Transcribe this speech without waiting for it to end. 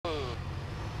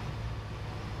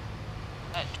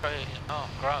Oh,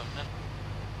 grown then.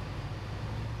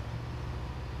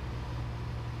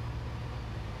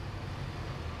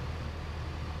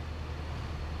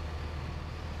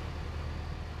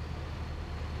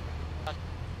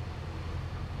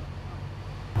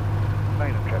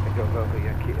 Lane traffic goes over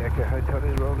Yankee Echo Hotel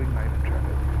is rolling. Lane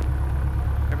traffic.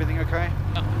 Everything okay?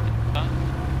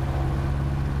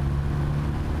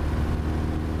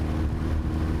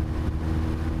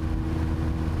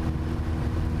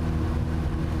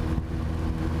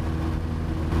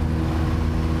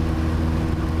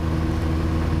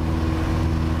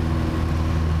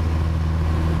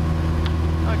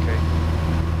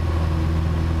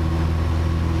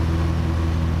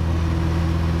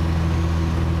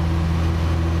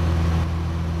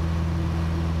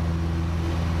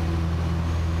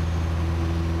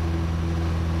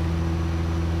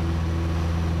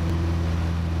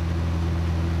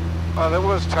 Well, there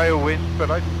was tailwind, but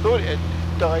I thought it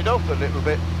had died off a little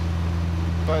bit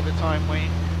by the time we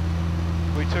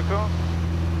took off.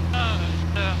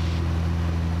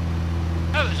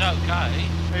 That was okay.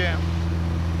 Yeah.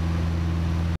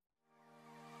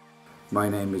 My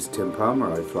name is Tim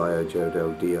Palmer. I fly a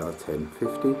Jodel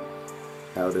DR1050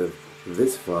 out of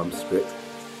this farm strip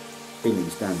in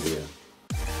East Anglia.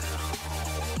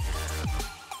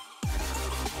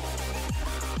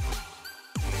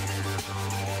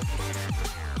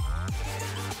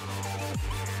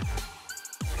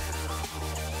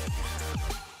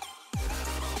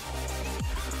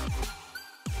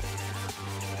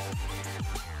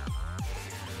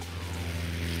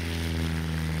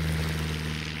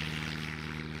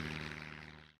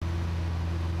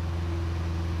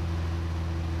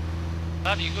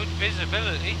 Bloody good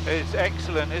visibility. It's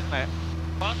excellent, isn't it?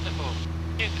 Wonderful.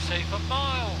 You can see for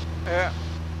miles. Yeah.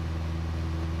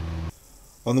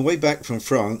 On the way back from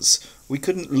France, we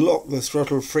couldn't lock the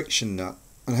throttle friction nut,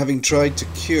 and having tried to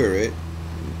cure it,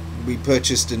 we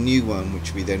purchased a new one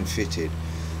which we then fitted.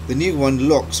 The new one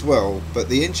locks well, but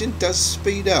the engine does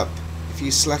speed up if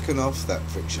you slacken off that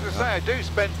friction nut. I do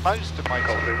spend most of my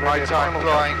time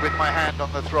flying with my hand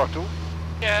on the throttle.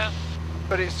 Yeah.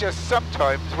 But it's just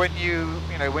sometimes when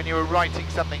when you were writing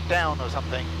something down or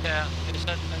something. Yeah. It's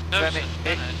a then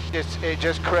nuisance, it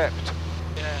just crept.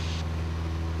 Yeah.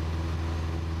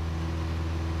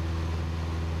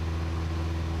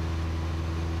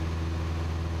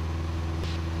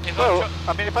 Well,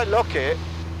 I mean, if I lock it,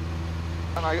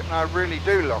 and I really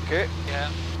do lock it, yeah,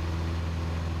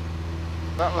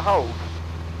 that will hold.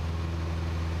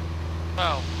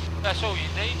 Well, that's all you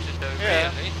need to do,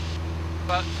 really.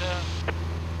 But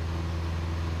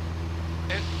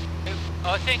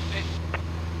I think that,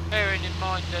 bearing in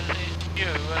mind that it's new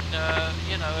and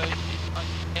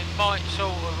it might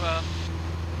sort of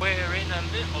wear in a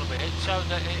little bit, so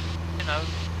that it,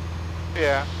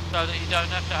 yeah, so that you don't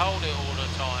have to hold it all the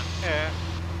time. Yeah.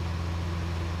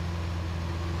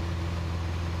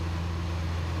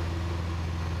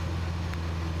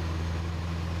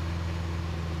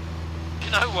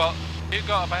 You know what? You've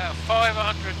got about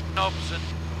 500 knobs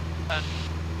and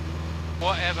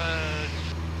whatever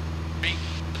rings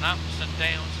and ups and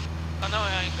downs, and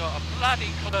I ain't got a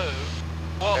bloody clue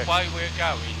what way we're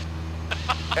going.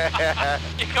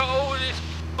 You got all this,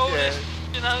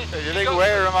 You think,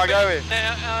 where am I going?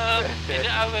 Now, is it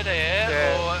over there,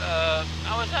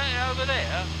 or is that over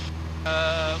there?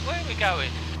 Where are we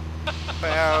going?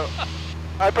 Well,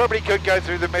 I probably could go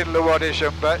through the middle of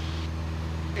Waddisham, but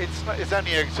it's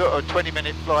only a sort of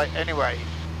 20-minute flight anyway,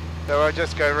 so I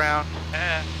just go round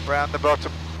the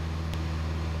bottom.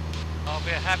 I'll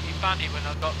be a happy bunny when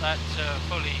I've got that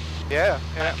fully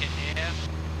back in here.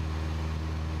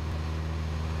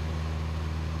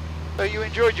 So you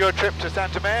enjoyed your trip to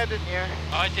Santa Mare, didn't you?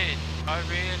 I did. I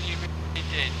really, really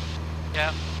did.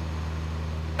 Yeah.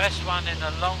 Best one in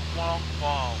a long, long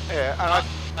while. Yeah, and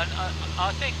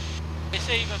I think it's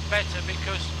even better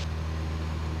because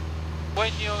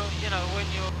when you're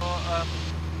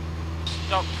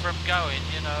stopped from going,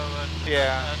 and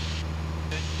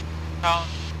can't.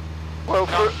 Well,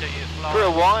 for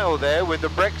a while there, with the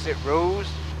Brexit rules,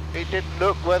 it didn't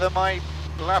look whether my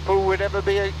Lapple would ever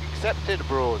be accepted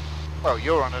abroad. Well,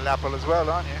 you're on a Lapple as well,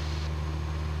 aren't you?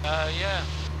 Yeah.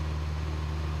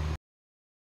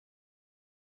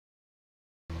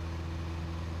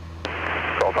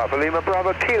 Golf Alpha Lima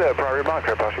Bravo Kilo, Priory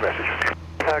Micro, pass your message.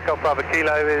 Golf Bravo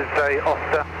Kilo is a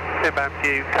Oster, inbound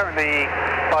view, currently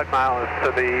 5 miles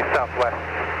to the southwest,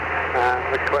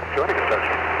 and request joining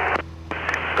instruction.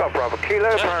 Golf Bravo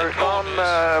Kilo, Priory Farm,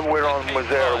 we're on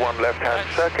Mazera 1 left-hand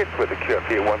circuit with a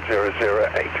QFU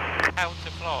 1008. How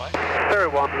to fly?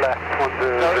 01 left,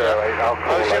 1008, I'll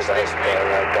call I was just down. listening.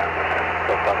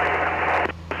 Golf Bravo Kilo.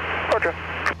 Roger.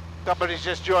 Somebody's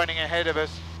just joining ahead of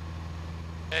us.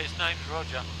 Yeah, his name's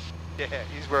Roger. Yeah,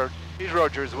 he's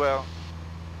Roger as well.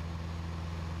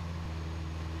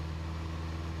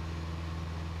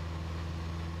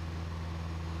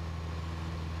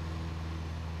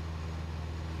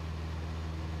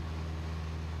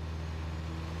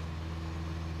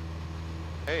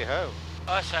 Hey ho.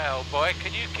 I say, old boy,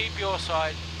 can you keep your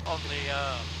side on the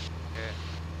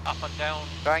up and down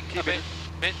Try and keep a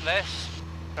bit less?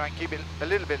 Try and keep it a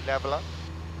little bit leveler.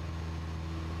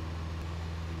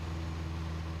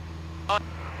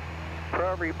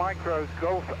 Priory Micros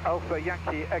Golf Alpha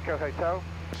Yankee Echo Hotel.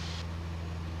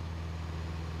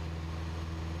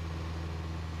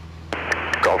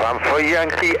 Golf Alpha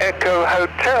Yankee Echo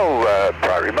Hotel,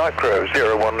 Priory Micro,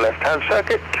 01 left-hand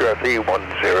circuit, QFE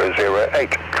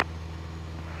 1008.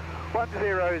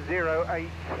 1008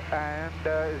 and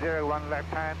 01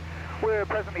 left-hand. We're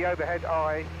presently overhead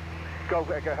I,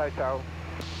 Golf Echo Hotel.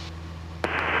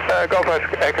 Golf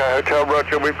Echo Hotel,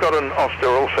 Roger. We've got an Oster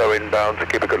also inbound, so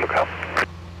keep a good lookout.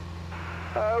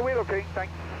 We're looking,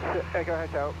 thanks, Echo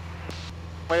Hotel.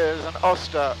 Well, there's an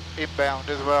Oster inbound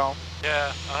as well.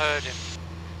 Yeah, I heard him.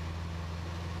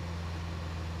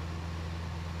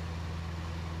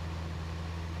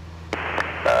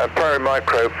 Prairie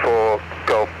Micro for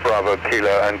Golf Bravo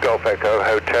Kilo and Golf Echo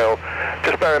Hotel.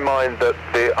 Just bear in mind that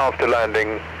the after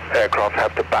landing aircraft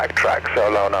have to backtrack, so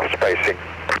allow enough spacing.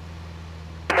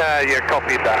 Yeah,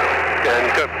 copied that.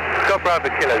 And Golf Bravo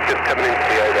Kilo is just coming into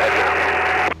the overhead now.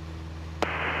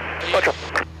 Roger.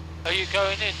 Are you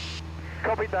going in?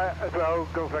 Copied that as well,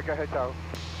 Golf Echo Hotel.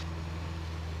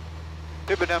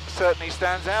 Tibbenham certainly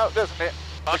stands out, doesn't it?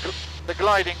 The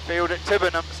gliding field at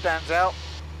Tibbenham stands out.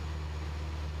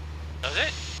 Does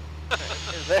it?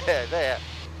 there.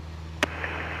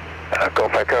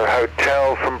 Golf Echo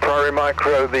Hotel from Prairie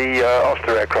Micro, the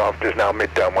Oster aircraft is now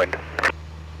mid-downwind.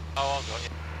 Oh, I got you.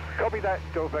 Copy that,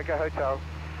 Golf Echo Hotel.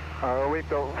 We've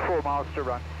got 4 miles to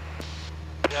run.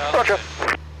 Yeah, Roger.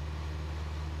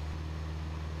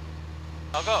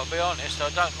 I've got to be honest, I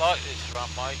don't like this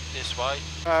runway this way.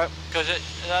 Because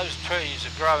those trees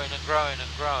are growing and growing and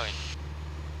growing.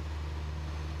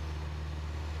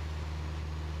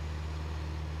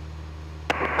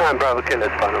 And Bravo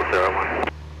Killer's final 01.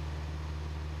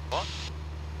 What?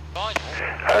 Final?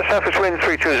 Surface wind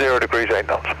 320 degrees 8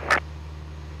 knots.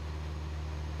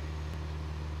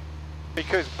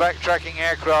 Because backtracking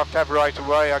aircraft have right of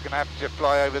way, I'm going to have to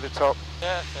fly over the top.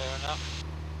 Yeah, fair enough.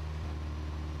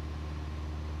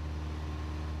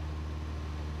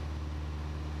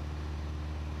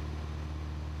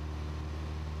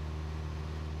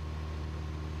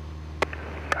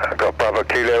 Got Bravo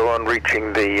Kilo on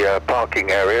reaching the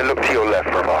parking area. Look to your left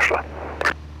for a marshaller.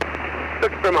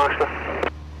 Look for a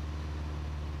marshaller.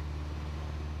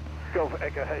 Golf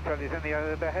Echo Hotel is in the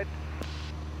overhead.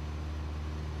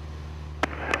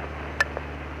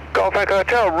 Golf Echo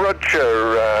Hotel,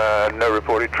 Roger. No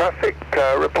reported traffic.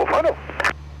 Report final.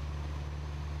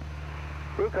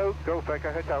 Wilco, Golf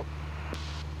Echo Hotel.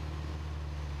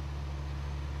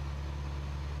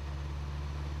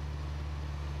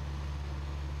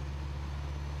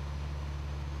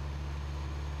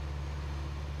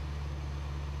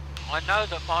 I know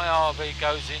that my RV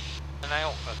goes in and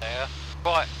out of there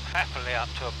quite happily up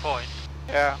to a point.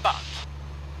 Yeah. But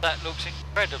that looks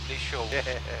incredibly short.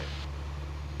 Yeah.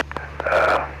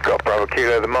 Got Bravo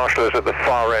Kilo, the marshal is at the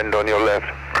far end on your left.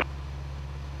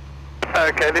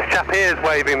 Okay, this chap here is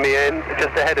waving me in,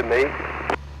 just ahead of me.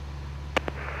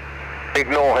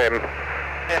 Ignore him.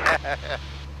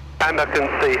 And I can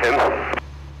see him.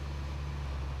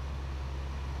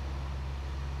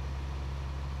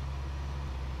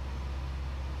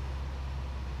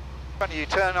 Funny, you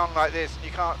turn on like this and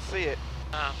you can't see it.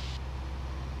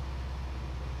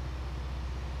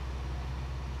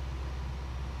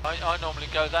 I normally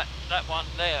go that one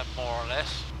there more or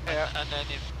less, yeah. and then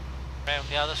round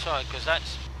the other side, because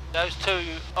that's those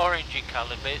two orangey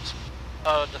coloured bits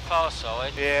are the far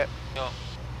side. Yeah.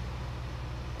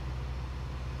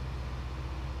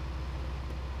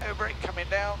 Air brake coming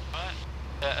down. Right.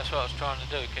 Yeah, that's what I was trying to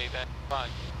do, keep that fine.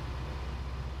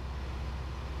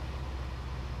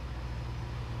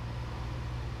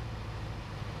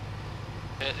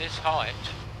 At this height.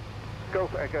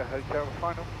 Golf Echo Hotel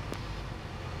final.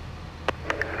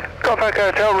 Golf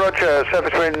Echo Hotel, Roger.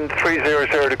 Surface wind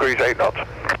 300 degrees 8 knots.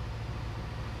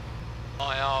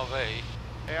 My RV.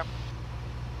 Yeah.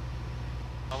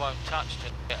 I won't touch till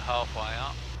I get halfway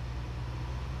up.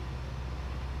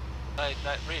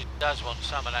 That really does want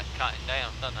some of that cutting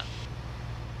down, doesn't it?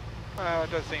 Well,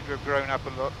 it does seem to have grown up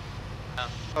a lot.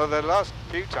 Well, the last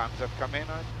few times I've come in,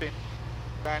 I've been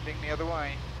landing the other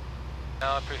way. No,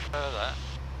 I prefer that.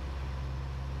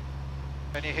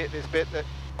 When you hit this bit that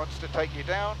wants to take you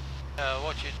down.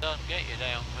 Watch it don't get you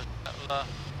down, but that'll,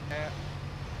 Yeah.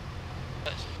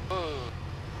 that's, ooh.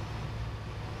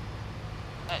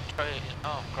 That tree is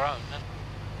half grown, then.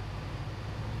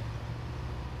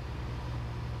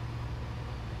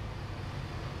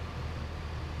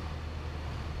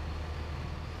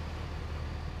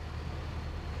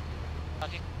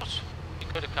 And you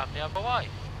could have come the other way.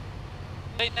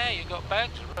 See, now you've got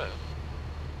bags of room.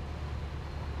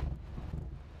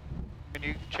 Can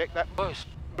you check that Worse.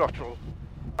 throttle?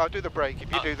 I'll do the brake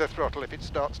if you do the throttle, if it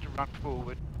starts to run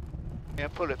forward. Yeah,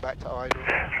 pull it back to idle.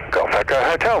 Golf Echo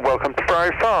Hotel, welcome to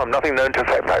Priory Farm. Nothing known to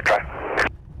affect backtrack.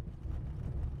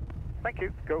 Thank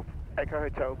you. Golf Echo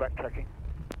Hotel, backtracking.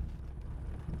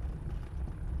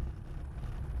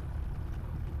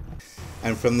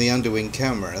 And from the underwing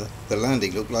camera, the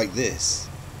landing looked like this.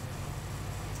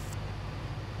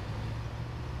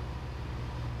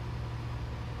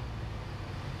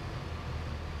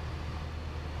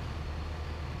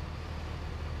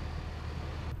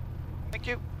 Thank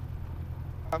you.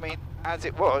 I mean, as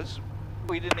it was,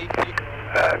 we didn't even...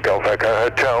 Golf Echo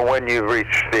Hotel, when you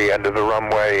reach the end of the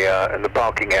runway in the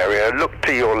parking area, look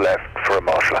to your left for a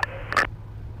marshaller.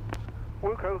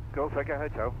 Wilco, Golf Echo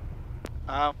Hotel.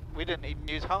 We didn't even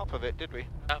use half of it, did we?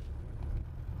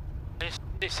 It's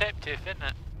deceptive, isn't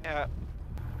it? Yeah.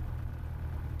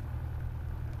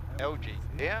 LG,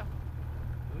 yeah?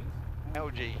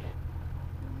 LG.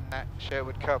 At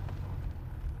Sherwood Cup.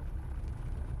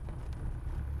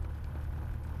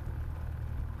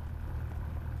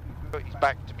 But he's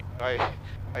back to me.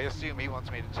 I assume he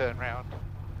wants me to turn round.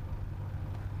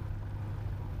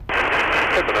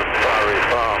 Timberland, Priory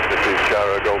Farm, this is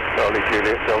Gyro Golf Charlie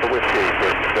Juliet Delta Whiskey.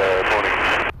 Good morning.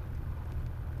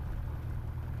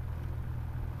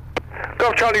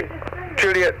 Golf Charlie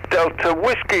Juliet Delta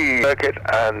Whiskey circuit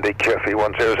and the QFE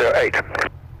 1008.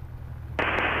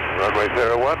 Runway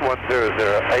 01,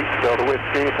 1008 Delta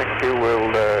Whiskey, thank you.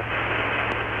 We'll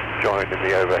join in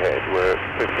the overhead. We're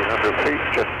at 1500 feet,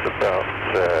 just about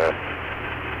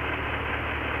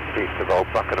east of Old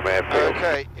Buckingham Airfield.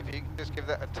 Okay, if you can just give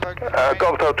that a tug.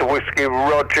 Golf Delta Whiskey,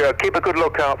 roger. Keep a good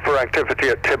lookout for activity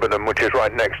at Tiverton, which is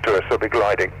right next to us. They'll be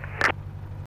gliding.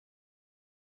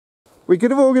 We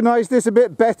could have organised this a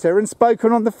bit better and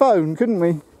spoken on the phone, couldn't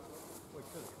we?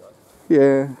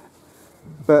 Yeah.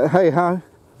 But hey ho.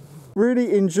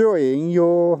 Really enjoying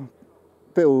your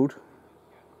build,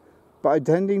 but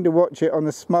intending to watch it on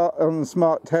the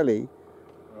smart telly,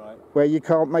 right, where you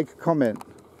can't make a comment.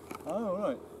 Oh,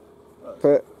 right.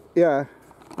 But yeah,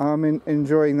 I'm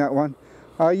enjoying that one.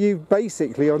 Are you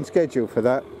basically on schedule for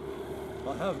that?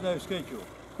 I have no schedule,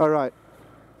 All right.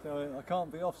 so I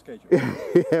can't be off schedule.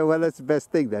 Yeah, well that's the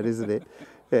best thing then, isn't it?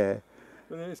 Yeah.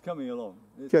 But it's coming along.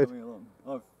 It's Good. coming along.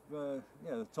 I've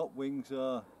yeah, the top wings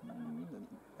are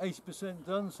 80%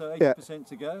 done, so 80% Yeah.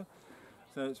 to go.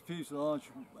 So it's fuselage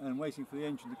and waiting for the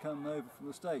engine to come over from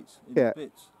the States in Yeah.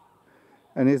 bits.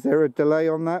 And is there a delay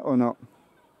on that or not?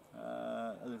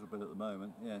 A little bit at the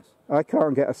moment, yes. I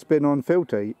can't get a spin-on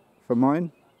filter for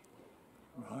mine.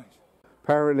 Right.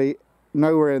 Apparently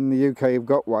nowhere in the UK have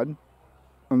got one,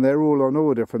 and they're all on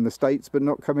order from the States but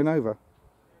not coming over.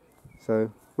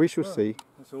 So we shall see.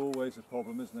 That's always a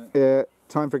problem, isn't it? Yeah,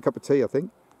 time for a cup of tea I think.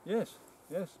 Yes,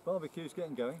 yes. Barbecue's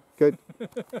getting going. Good.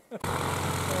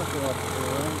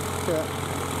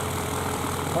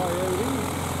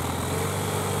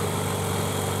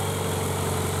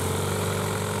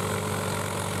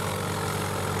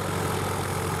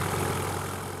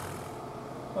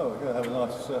 Oh, we're going to have a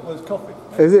nice, well, it's coffee.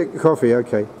 Is it coffee?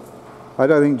 Okay. I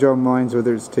don't think John minds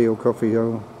whether it's tea or coffee.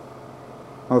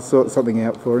 I'll sort something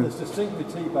out for him. There's distinctly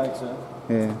tea bags there.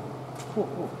 Yeah.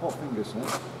 Hot fingers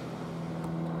now.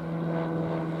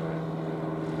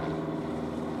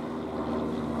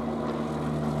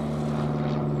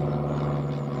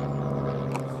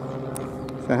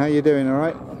 So how you doing, all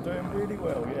right? I'm doing really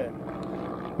well, yeah.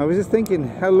 I was just thinking,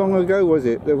 how long ago was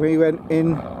it that we went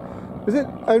in? Was it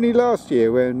only last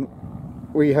year when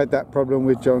we had that problem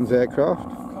with John's aircraft? I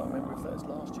can't remember if that was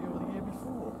last year or the year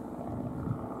before.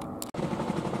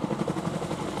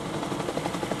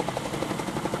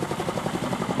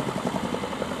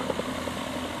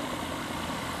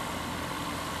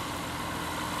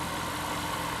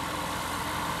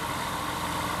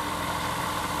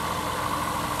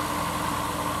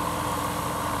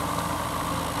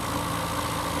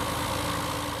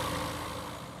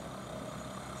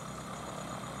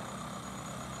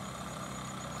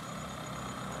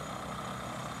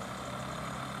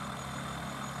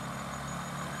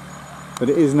 But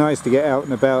it is nice to get out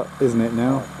and about, isn't it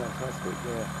now? Oh, fantastic,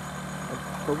 yeah.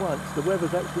 for once, the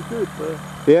weather's actually good for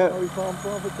Priory Farm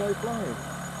private day flying.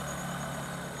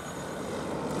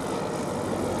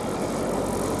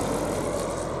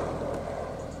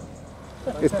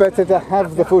 It's better to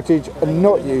have the footage and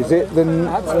not use it than...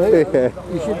 Absolutely.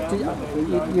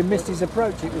 Yeah. You missed his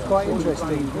approach, it was quite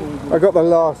interesting. I got the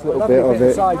last little bit of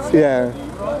it. Yeah.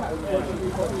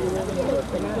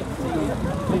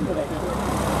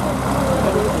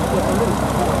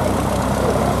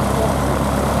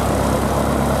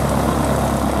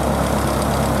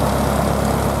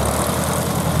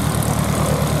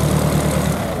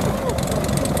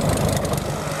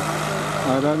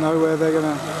 I don't know where they're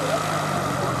gonna...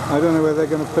 I don't know where they're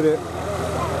gonna put it.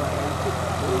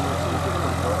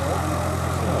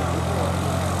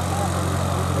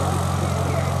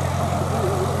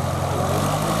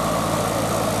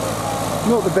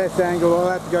 Not the best angle, I'll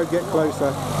have to go get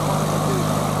closer.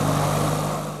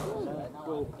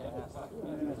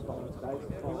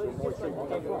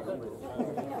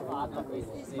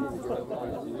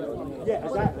 Yeah,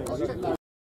 exactly.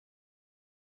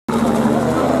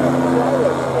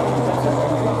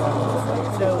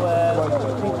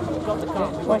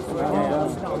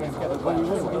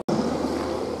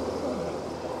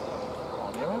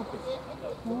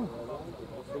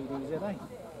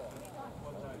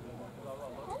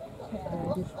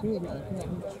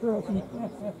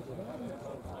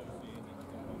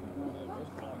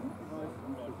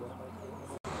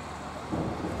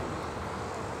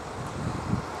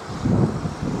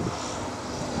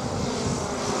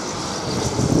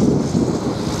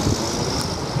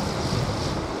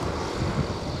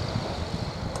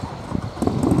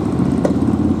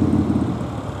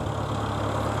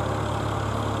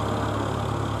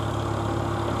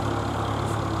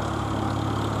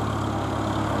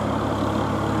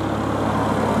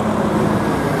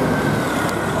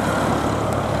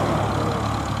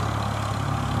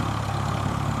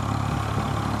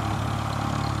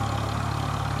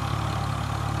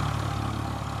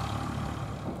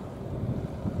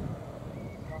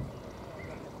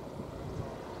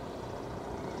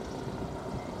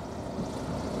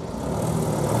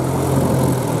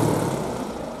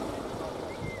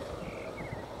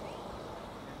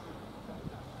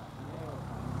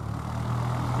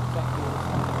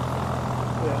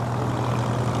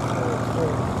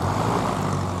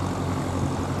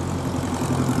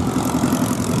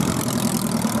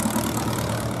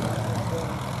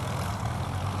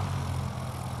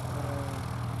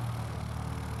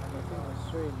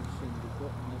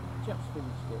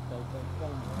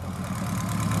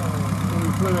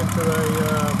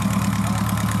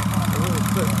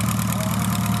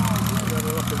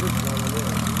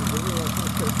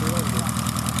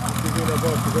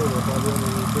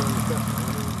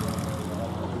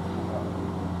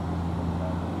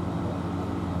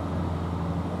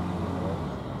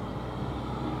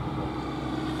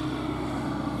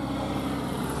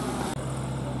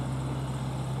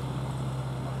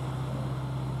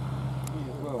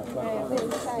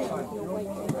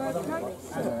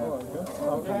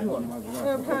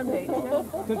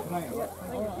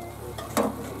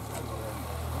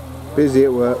 Busy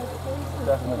at work.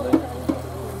 Definitely.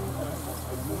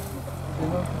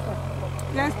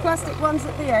 There's plastic ones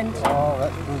at the end. Oh,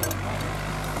 that's good.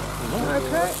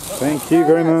 Okay. Thank you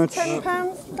very much. £10,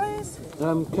 please.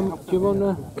 Do you want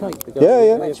a cake to go? Yeah,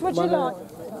 yeah. Which would you like?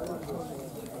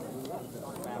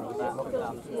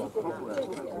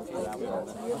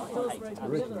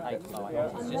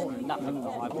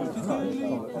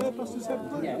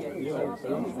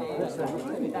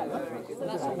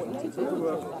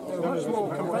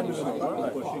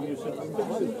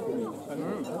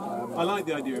 I like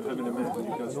the idea of having a man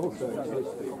who does